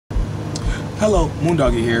Hello,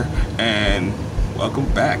 Moondoggy here, and welcome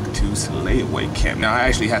back to Slayaway Camp. Now, I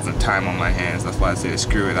actually had some time on my hands, that's why I said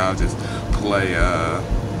screw it, I'll just play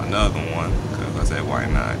another one, because I said why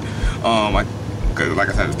not. Cause like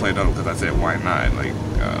I said, I just played another because I said why not. Like,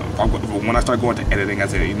 when I start going to editing, I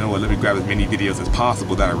said, you know what, let me grab as many videos as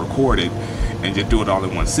possible that I recorded and just do it all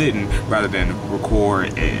in one sitting, rather than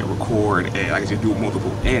record and I can just do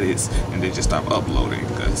multiple edits and then just stop uploading,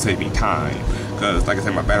 because it saves me time. Because like I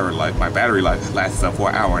said, my battery life lasts up for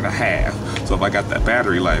an hour and a half. So if I got that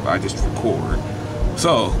battery life, I just record.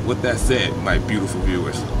 So with that said, my beautiful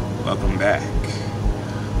viewers, welcome back.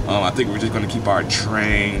 I think we're just gonna keep our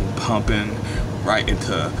train pumping right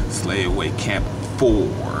into Slayaway Camp 4.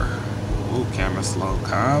 Ooh, camera slow,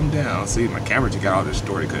 calm down. See, my camera just got all this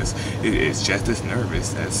story because it is just as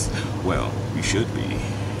nervous as, well, you should be.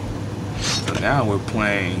 So now we're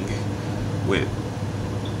playing with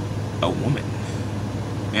a woman.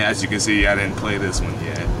 And as you can see, I didn't play this one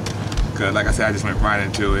yet. Because like I said, I just went right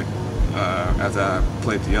into it as I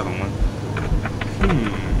played the other one.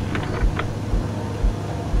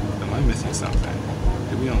 Am I missing something?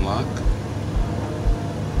 Did we unlock?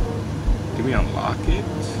 Did we unlock it?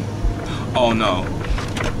 Oh no,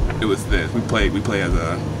 it was this. We play as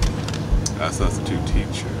a substitute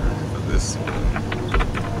teacher for this one.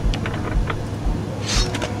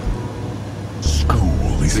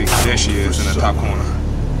 School is out. There she is in the top corner.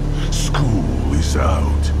 School is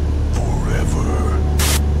out forever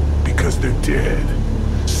because they're dead.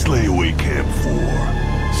 Slayaway Camp 4,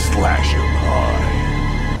 slash 'em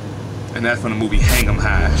high. And that's from the movie Hang 'em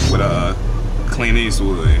High with Clint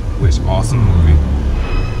Eastwood, which awesome movie.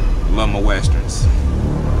 Love my westerns.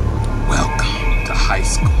 Welcome to high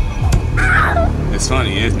school. It's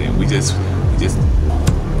funny, isn't it? We just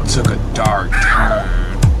took a dark turn.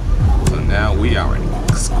 So now we are in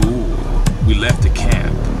school. We left the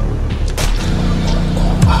camp.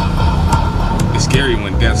 It's scary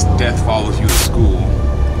when death follows you to school.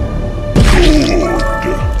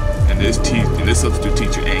 And this substitute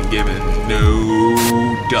teacher ain't giving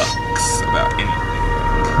no ducks about anything.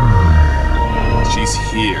 She's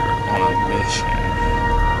here on a mission.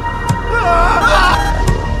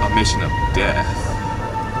 A mission of death.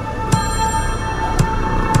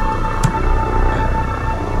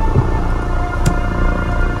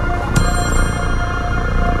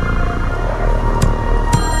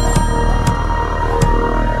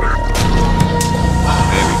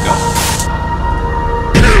 There we go.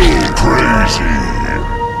 Crazy.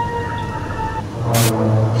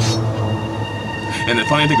 And the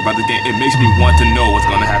funny thing about the game, it makes me want to know what's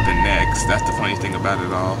going to happen next. That's the funny thing about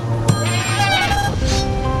it all.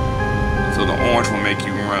 So the orange will make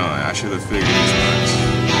you run. I should have figured as much.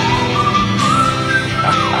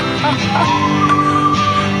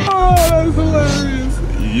 Oh, that's hilarious.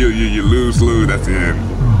 You lose, that's the end.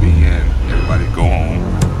 The end. Everybody go home.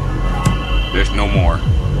 There's no more.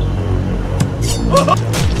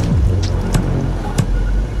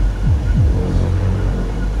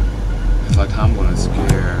 It's like I'm gonna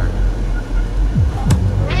scare.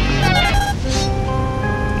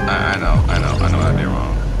 I know I did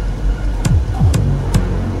wrong.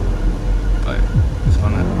 But it's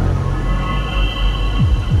fun.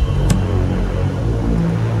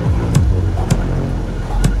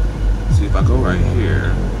 See, if I go right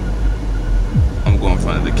here, I'm going in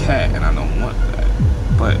front of the cat, and I don't want that.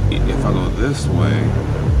 But if I go this way,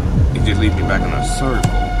 it just leads me back in a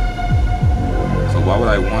circle. So why would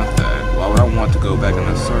I want that? Why would I want to go back in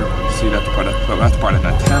a circle? See, that's the part that's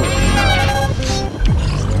not telling me now.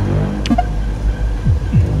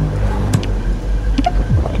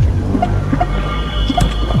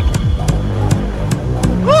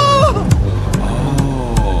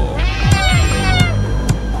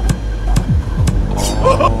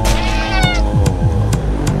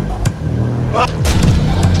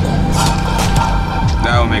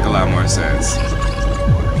 That would make a lot more sense.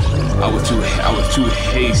 I was too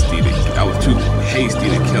hasty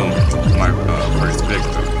to kill my first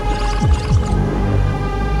victim.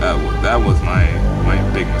 That was my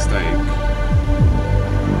big mistake.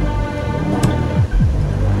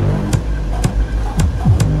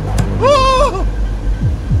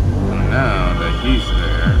 And now that he's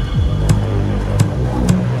there,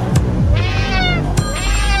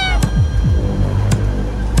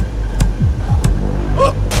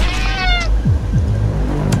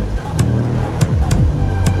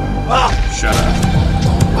 shut up.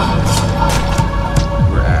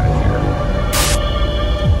 We're out of here.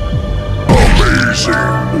 Amazing.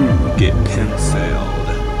 Get penciled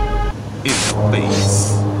in the face.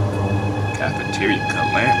 Cafeteria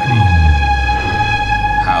calamity.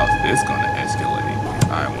 How's this gonna escalate?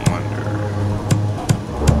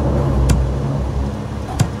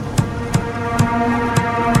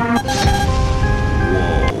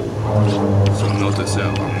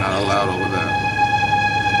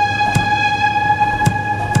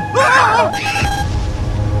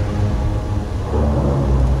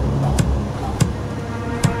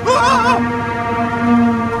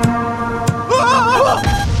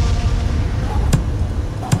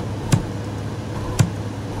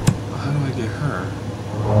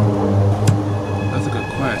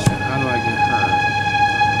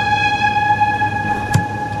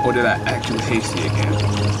 gotta actually hasty again.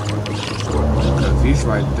 Because he's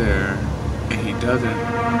right there, and he doesn't.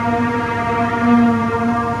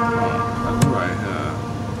 That's right.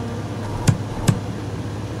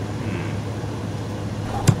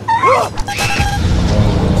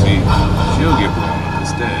 See, she'll get blown up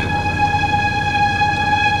instead.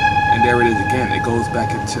 And there it is again. It goes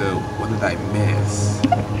back into what did I miss?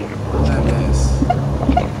 What did I miss?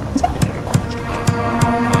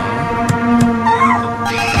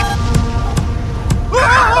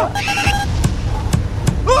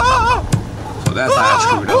 So that's how I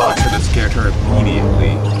screwed up. I should have scared her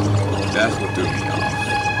immediately. That's what threw me off.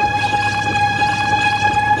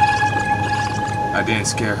 I didn't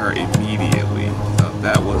scare her immediately. So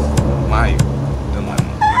that was my dilemma.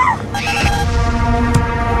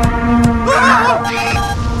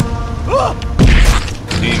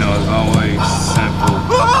 You know, it's always simple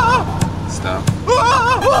stuff.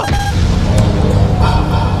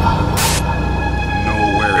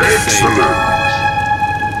 Nowhere is safe.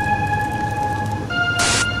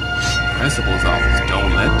 Principal's office,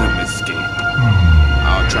 don't let them escape.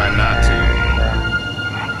 I'll try not to.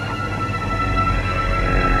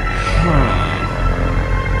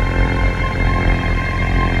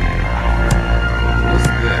 What's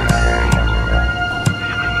this?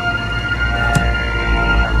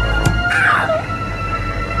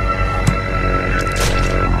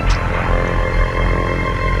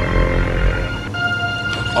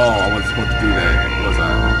 Oh, I was supposed to do that, was I?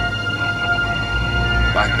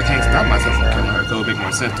 But I can't stop myself from killing her. It would make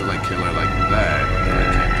more sense to like kill her like that. But I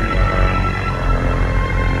can't do that.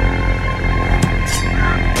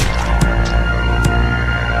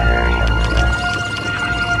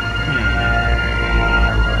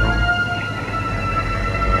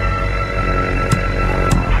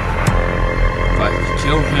 If I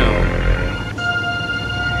kill him,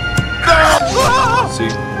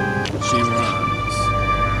 see, she runs.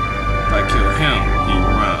 If I kill him, he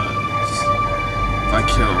runs. If I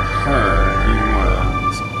kill her, he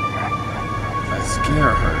runs. If I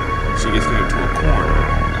scare her, she gets into a corner.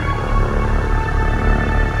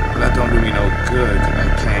 But that don't do me no good because I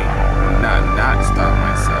can't not stop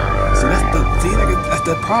myself. See, that's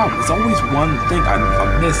the problem. It's always one thing I'm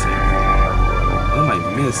missing. What am I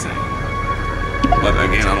missing? But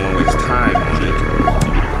again, I don't want to waste time on it.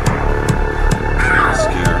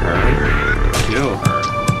 Scare her, kill her.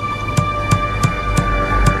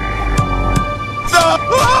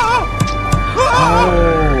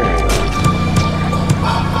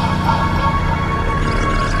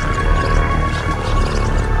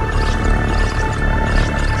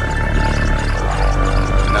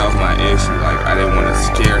 Issue. Like, I didn't want to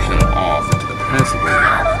scare him off into the principal's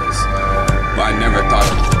office, but I never thought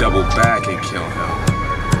to double back and kill him.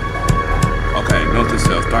 Okay, note to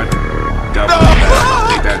self, start double back,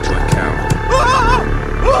 take that into account.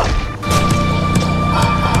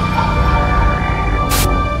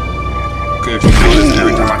 Okay, if you notice,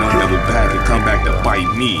 every time I don't double back, it come back to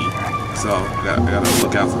bite me. So, I gotta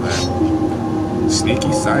look out for that.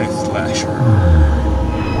 Sneaky science slasher.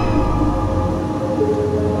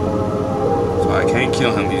 I can't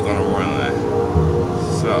kill him, he's gonna run.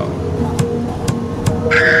 So.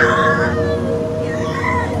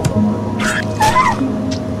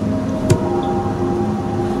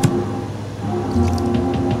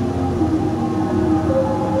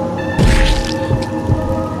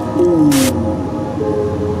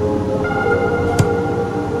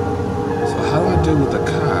 So how do I deal with the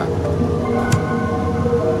cop?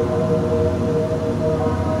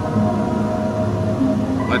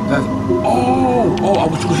 Like that. Oh, I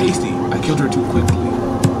was too hasty. I killed her too quickly.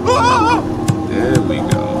 There we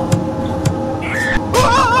go.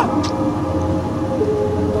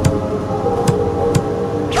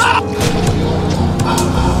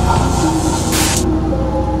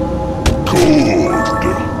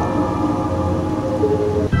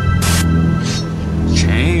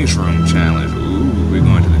 Change room challenge. Ooh, we're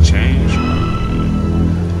going to the change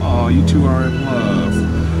room. Oh, you two are in love.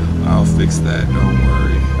 I'll fix that, don't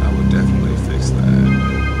worry. I will definitely fix that.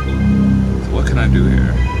 So what can I do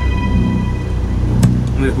here?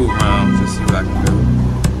 Let me move around, just see what I can do.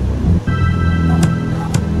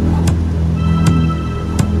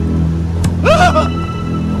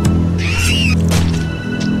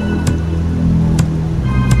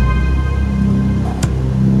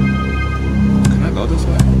 Can I go this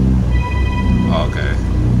way? Oh, okay.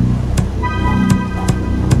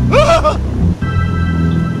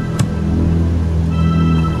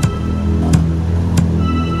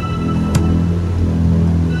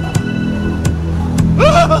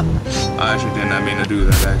 I actually did not mean to do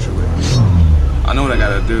that, actually. I know what I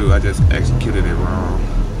gotta do, I just executed it wrong.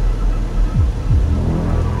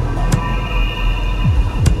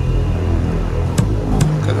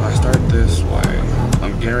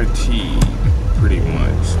 guaranteed, pretty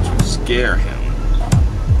much, to scare him.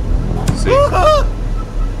 See?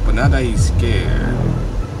 But now that he's scared,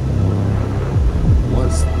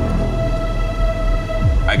 what's...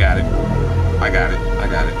 I got it. I got it. I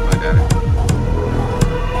got it. I got it.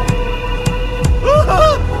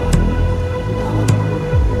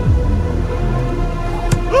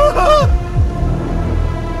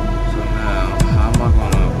 So now, how am I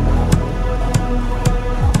gonna...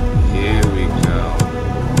 Here we go.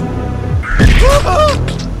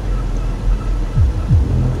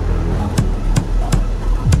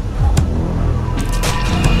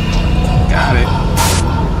 Got it.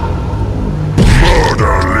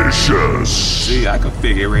 Murderlicious. See, I can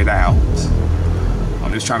figure it out.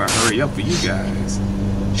 I'm just trying to hurry up for you guys.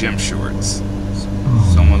 Gym shorts.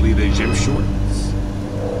 Someone leave their gym shorts.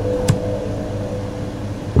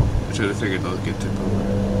 I should have figured those get tipped over.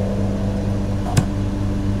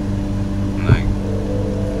 Like,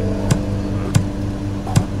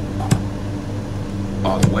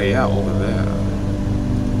 oh, the way out over there.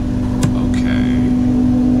 Okay.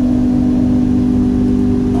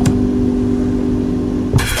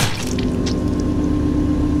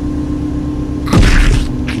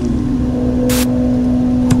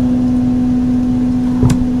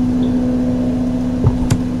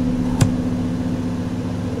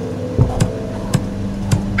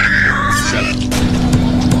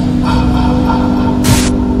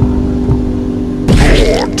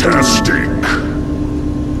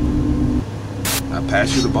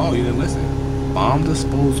 Pass you the ball, you didn't listen. Bomb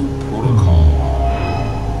disposal protocol.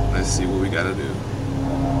 Let's see what we gotta do.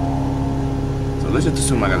 So let's just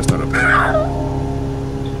assume I gotta start up here.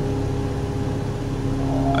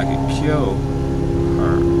 I can kill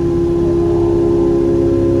her.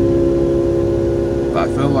 But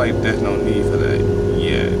I feel like there's no need for that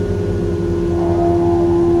yet.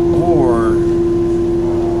 Or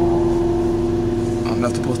I'm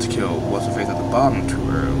not supposed to kill what's her face at the bottom too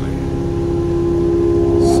early.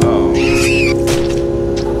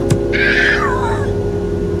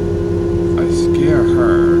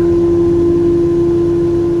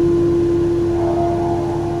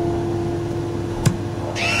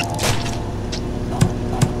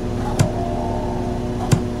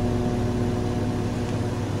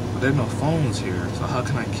 There are no phones here, so how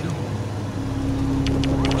can I kill him?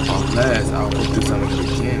 Unless I'll go do something at the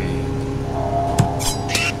beginning.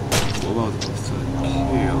 What was I supposed to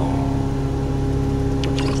kill?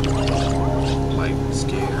 Like,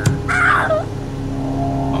 scared?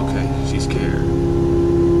 Okay, she's scared.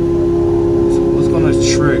 So what's gonna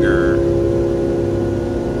trigger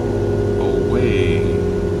a way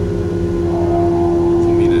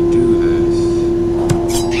for me to do this?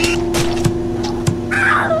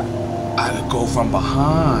 Go from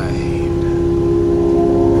behind.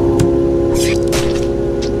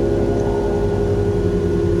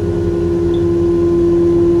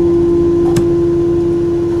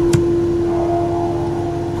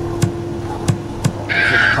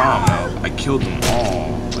 Here's the problem though. I killed them all,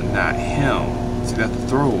 but not him. See, that's the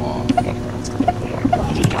throw off.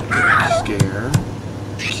 Scare.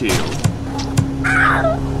 Kill.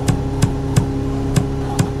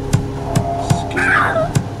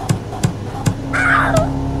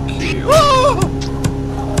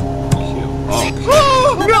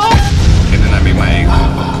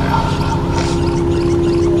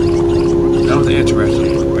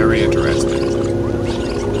 Interesting, very interesting.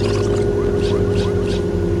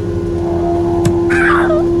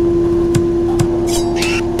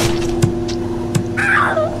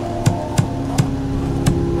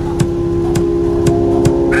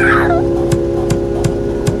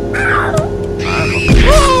 I'm a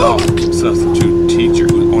pissed off substitute teacher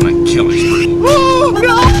who's on a killing spree.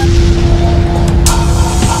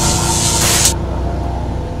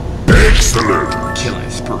 Excellent. Killing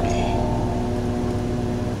spree.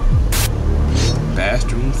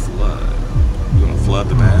 Bathroom flood. You gonna flood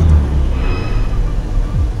the bathroom?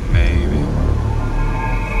 Maybe.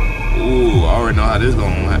 Ooh, I already know how this is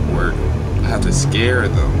gonna work. I have to scare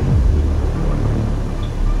them.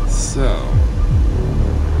 So.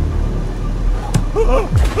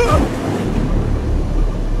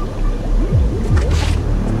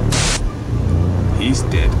 He's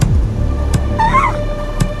dead.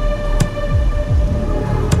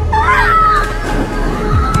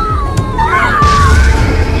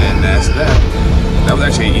 That was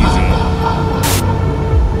actually easy.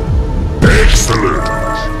 Excellent.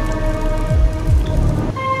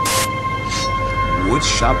 Wood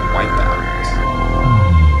shop wipeout.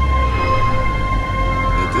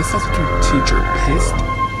 Is this substitute teacher pissed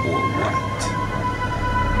or what?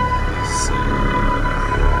 Let's see.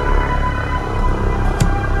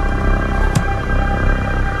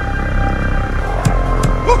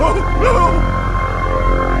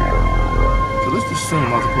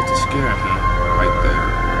 scare him right there.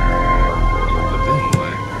 But then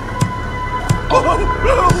what? Oh,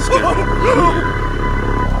 scare him here.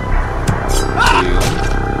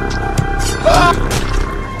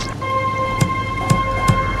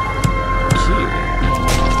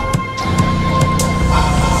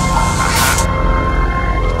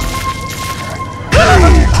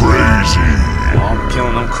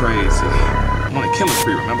 Crazy. I'm on a killing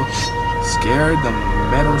spree, remember? Scared the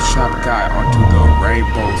metal shop guy onto the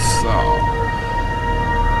rainbow saw.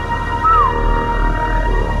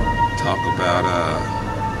 Talk about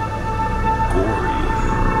gory.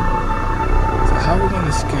 So how are we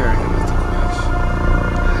gonna scare him is the question.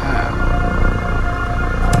 How?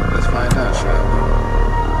 Let's find out, shall we?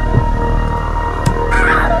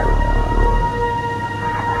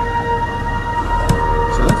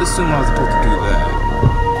 So let's assume I was supposed to do that.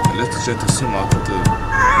 Let's just assume I'll put the... No,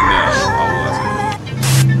 I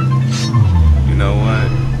wasn't. You know what?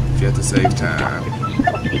 If you have to save time.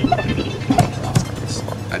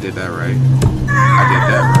 I did that right. I did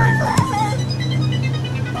that right.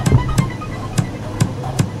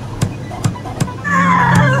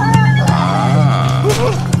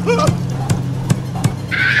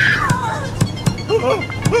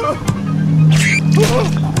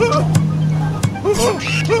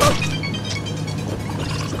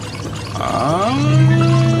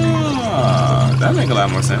 That make a lot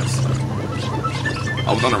more sense.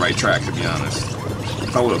 I was on the right track, to be honest.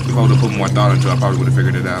 If I would have put more thought into it, I probably would have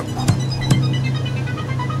figured it out.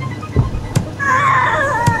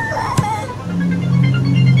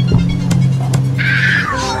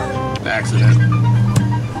 Accident.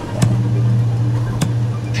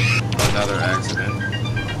 Another accident.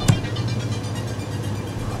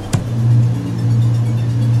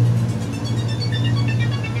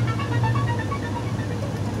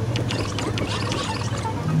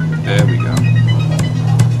 There we go.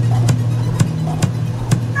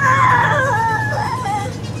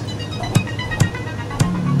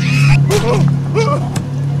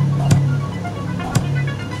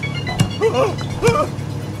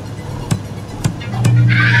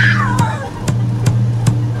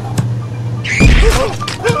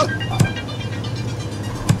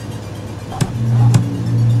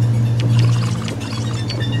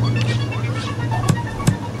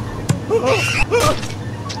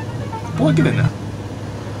 Boy, get in there.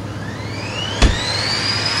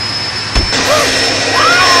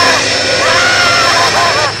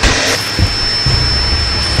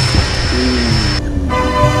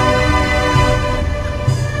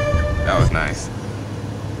 That was nice.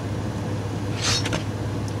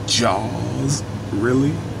 Jaws?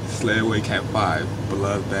 Really? Slayaway Camp 5,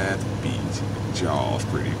 Bloodbath Beach. Jaws,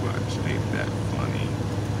 pretty much. Ain't that funny?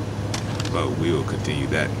 But we'll continue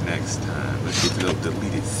that next time. Let's get to the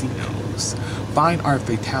deleted scenes. Find our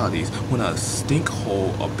fatalities. When a stink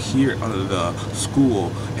hole appeared under the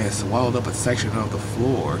school and swallowed up a section of the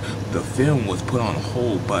floor, the film was put on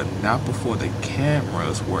hold, but not before the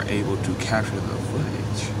cameras were able to capture the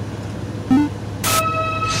footage.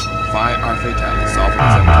 Find our fatalities. Solve the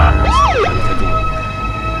cameras. Let's take a look.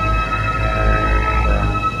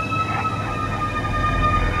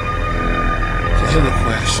 So here's the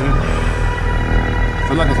question. I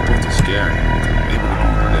feel like I'm supposed to scare him because I'm able to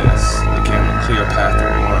do this. They gave him a clear path to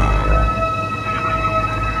run.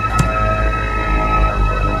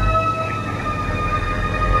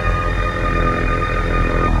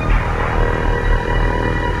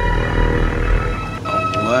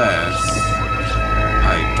 Unless I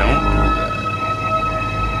don't do that.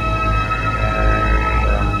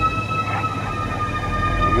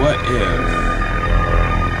 What if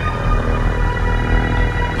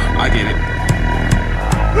I get it?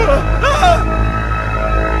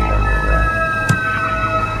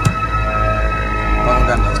 I don't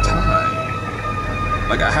got enough time.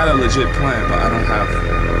 Like, I had a legit plan, but I don't have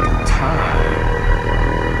time.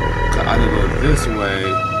 I could go this way,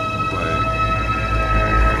 but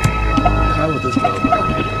how would this go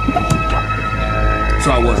about it? So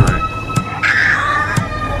I was right.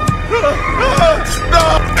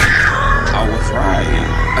 I was right.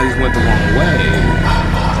 I just went the wrong way.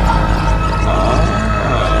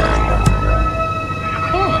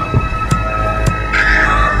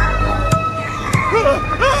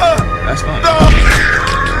 That's fine.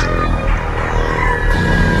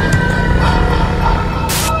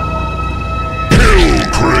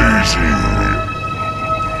 Crazy.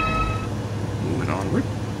 Moving onward.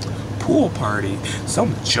 Pool party.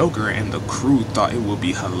 Some joker and the crew thought it would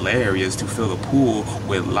be hilarious to fill the pool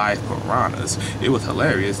with live piranhas. It was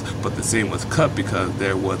hilarious, but the scene was cut because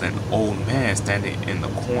there was an old man standing in the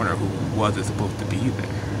corner who wasn't supposed to be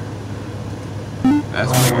there.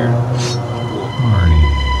 That's weird. Cool.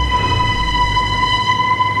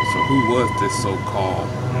 So who was this so-called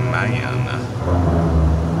man?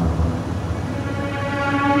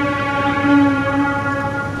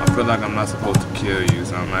 I feel like I'm not supposed to kill you,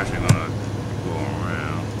 so I'm actually gonna go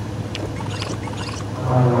around.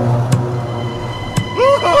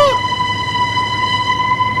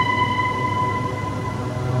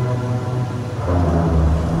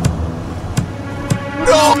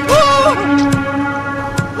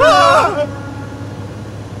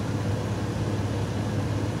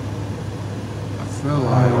 I feel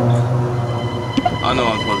like I know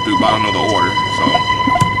what I'm supposed to do, but I don't know the order, so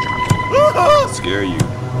scare you,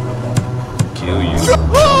 kill you. I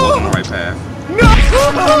was on the right path. No!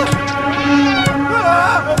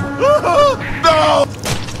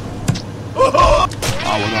 I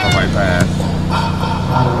was on the right path.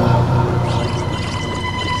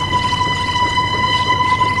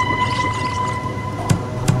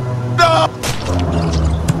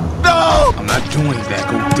 I'm not doing that.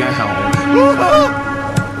 Go down.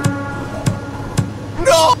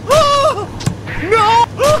 No! No!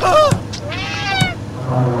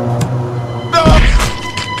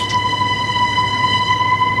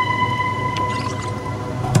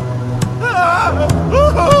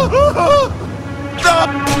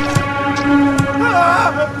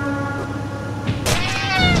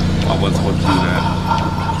 I wasn't supposed to do that.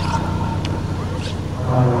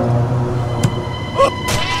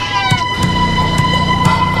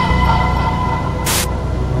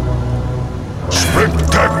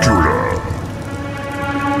 Spectacular!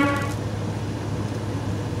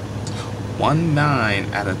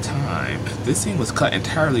 9 at a time. This scene was cut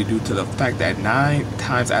entirely due to the fact that 9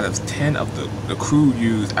 times out of 10 of the crew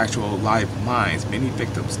used actual live mines. Many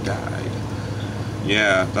victims died.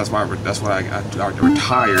 Yeah, that's why I retired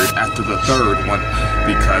after the third one,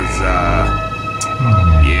 because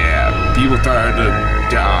yeah, people started to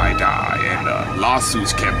die, and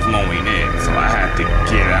lawsuits kept flowing in, so I had to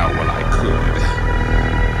get out while I could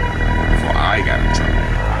before I got in trouble.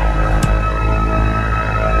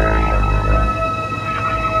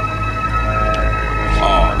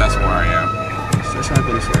 Oh, that's where I am. So should I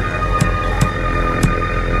go this way now?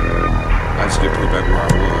 I just get put back where I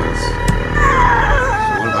was.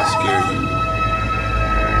 So what if I scare you?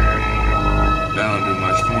 That don't do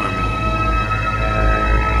much for me.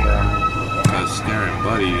 Because scaring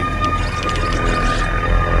Buddy,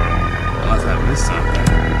 unless I missed something.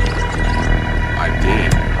 I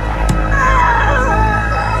did.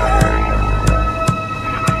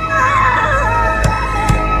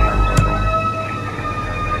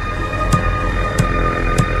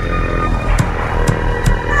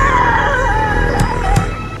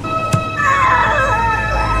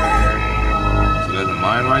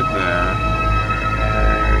 Right there,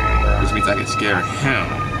 which means I can scare him.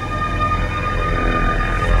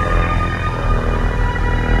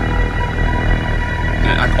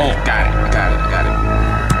 Then oh, got it.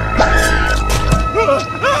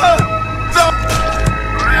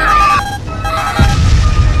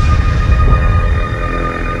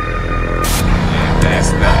 And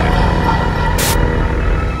that's that.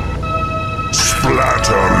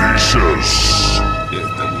 Splatterlicious!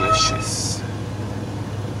 It's delicious.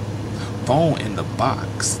 Phone in the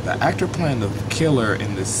box. The actor playing the killer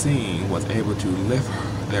in the scene was able to lift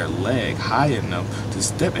their leg high enough to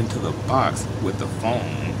step into the box with the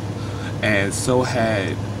phone, and so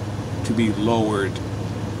had to be lowered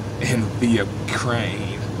in via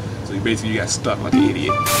crane. So you basically got stuck like an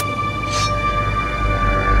idiot.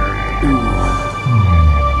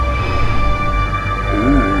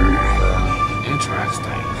 Ooh,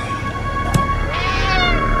 interesting.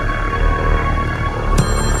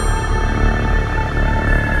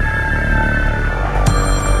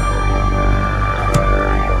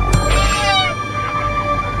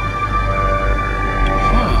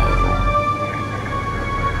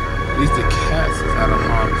 At least the cats is out of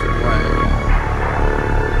harm's way.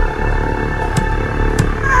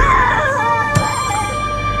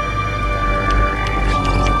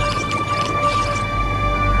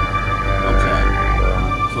 Okay.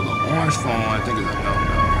 So the orange phone, I think, is a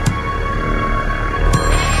no-no.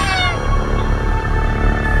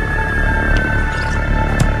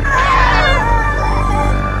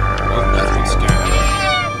 Oh, that's what's scary.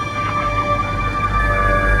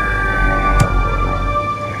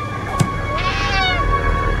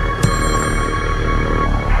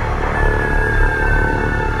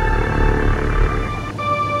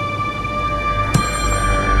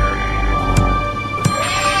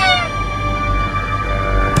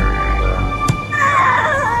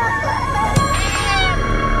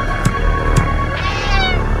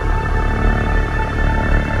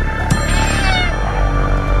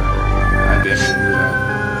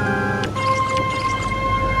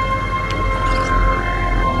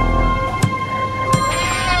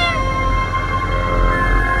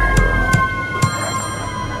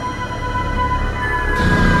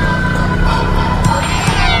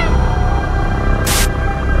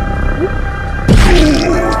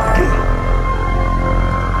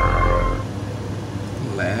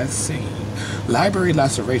 Library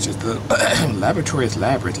lacerations. The laboratory is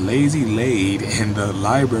labyrinth. Lazy laid in the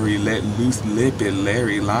library. Let loose lipped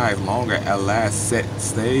Larry live longer. At last set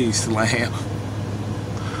stage slam.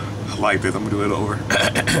 I like this. I'm gonna do it over.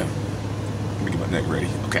 Let me get my neck ready.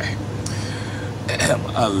 Okay.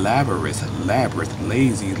 A labyrinth,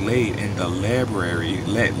 lazy laid in the library,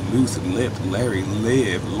 let loose lipped Larry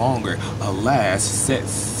live longer. Alas, set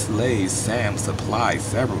slaves Sam supplied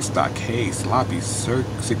several stockades, sloppy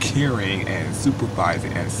securing and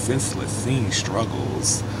supervising, and senseless scene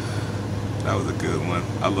struggles. That was a good one.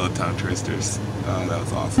 I love tongue twisters. That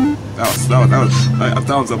was awesome. That was a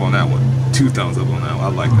thumbs up on that one. 2 thumbs up on that one. I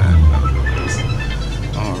like that. That was really nice.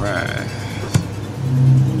 All right.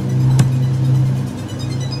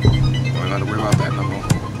 Not to worry about that no more.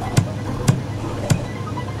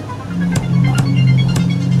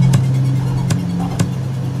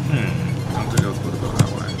 I don't think I was supposed to go that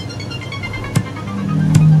way.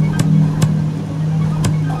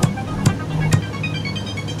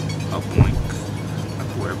 A blink. Not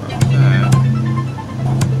to worry about that.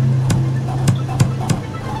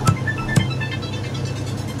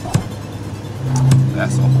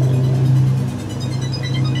 That's a hole.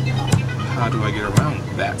 How do I get around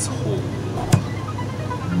that's hole?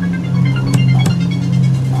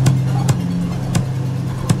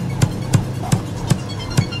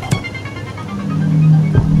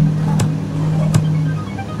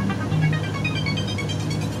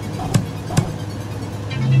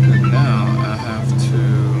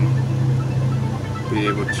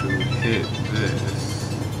 Able to hit this.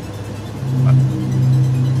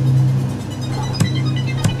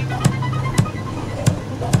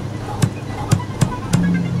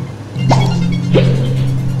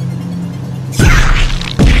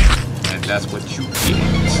 And that's what you get.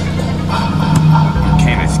 You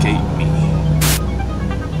can't escape me.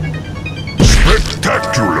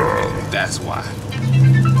 Spectacular! That's why.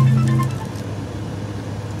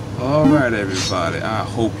 Alright everybody, I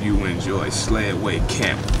hope you enjoy Slayaway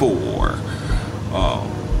Camp 4.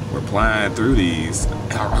 We're playing through these.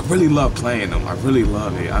 I really love playing them. I really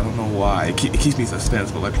love it. I don't know why. It keeps me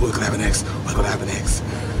suspenseful. Like, what's gonna happen next? What's gonna happen next?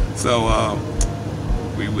 So,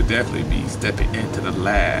 we would definitely be stepping into the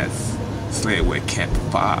last Slayaway Camp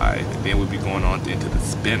 5. And then we'll be going on into the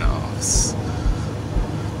spin-offs.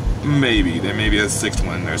 Maybe. There may be a 6th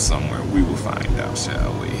one there somewhere. We will find out,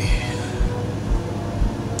 shall we?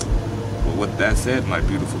 With that said, my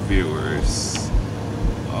beautiful viewers,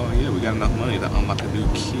 oh yeah, we got enough money to unlock a new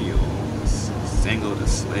kill. Single to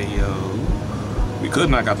Slayo. We could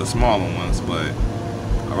knock out the smaller ones, but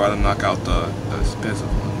I'd rather knock out the expensive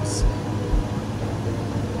ones.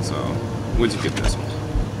 So, where'd you get this one?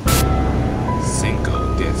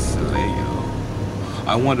 Cinco de Slayo.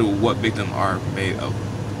 I wonder what victims are made of.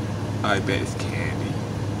 I bet it's candy.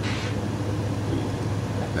 Ooh,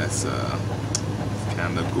 that's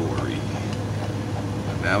kind of gory.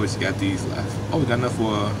 Now we just got these left. Oh, we got enough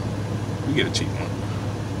for. We get a cheap one.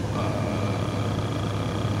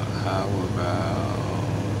 How about?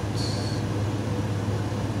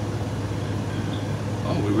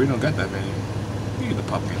 Oh, we really don't got that many. We get the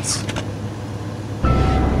pumpkins.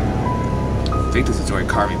 Victims enjoy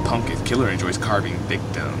carving pumpkins. Killer enjoys carving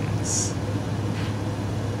victims.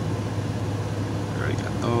 We already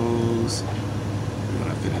got those. We're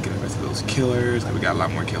gonna finish getting the rest of those killers. We got a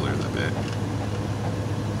lot more killers, I bet.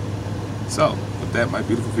 So, with that, my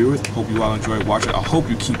beautiful viewers, hope you all enjoyed watching. I hope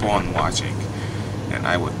you keep on watching. And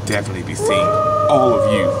I will definitely be seeing all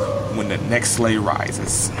of you when the next Slay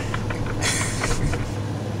rises.